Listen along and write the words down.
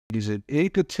He's an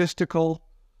egotistical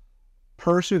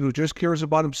person who just cares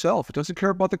about himself. He doesn't care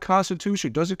about the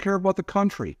Constitution, doesn't care about the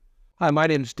country. Hi, my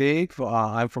name is Dave.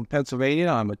 I'm from Pennsylvania.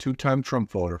 I'm a two-time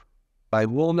Trump voter. I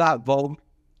will not vote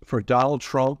for Donald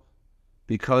Trump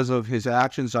because of his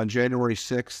actions on January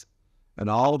 6th and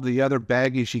all of the other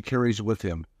baggage he carries with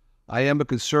him. I am a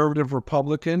conservative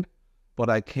Republican, but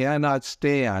I cannot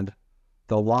stand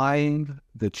the lying,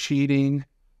 the cheating,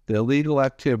 the illegal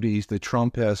activities that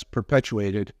Trump has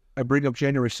perpetuated. I bring up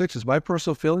January 6th as my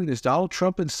personal feeling is Donald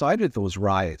Trump incited those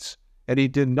riots, and he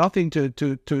did nothing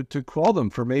to quell them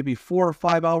for maybe 4 or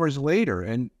 5 hours later,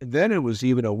 and then it was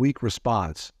even a weak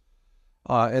response.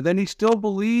 And then he still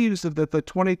believes that the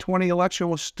 2020 election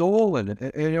was stolen,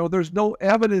 and there's no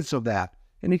evidence of that,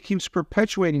 and he keeps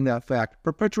perpetuating that fact,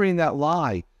 perpetuating that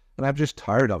lie, and I'm just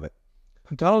tired of it.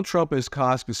 Donald Trump has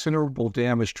caused considerable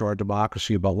damage to our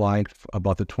democracy about lying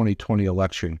about the 2020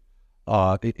 election.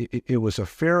 It was a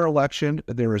fair election.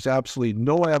 There is absolutely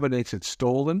no evidence it's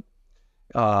stolen.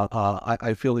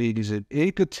 I feel he's an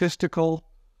egotistical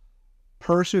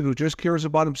person who just cares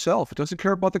about himself. He doesn't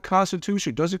care about the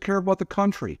Constitution, doesn't care about the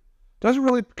country, doesn't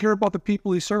really care about the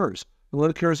people he serves. He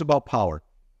only cares about power.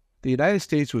 The United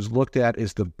States was looked at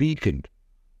as the beacon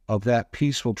of that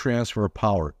peaceful transfer of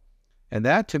power. And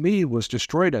that, to me, was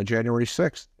destroyed on January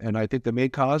 6th. And I think the main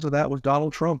cause of that was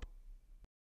Donald Trump.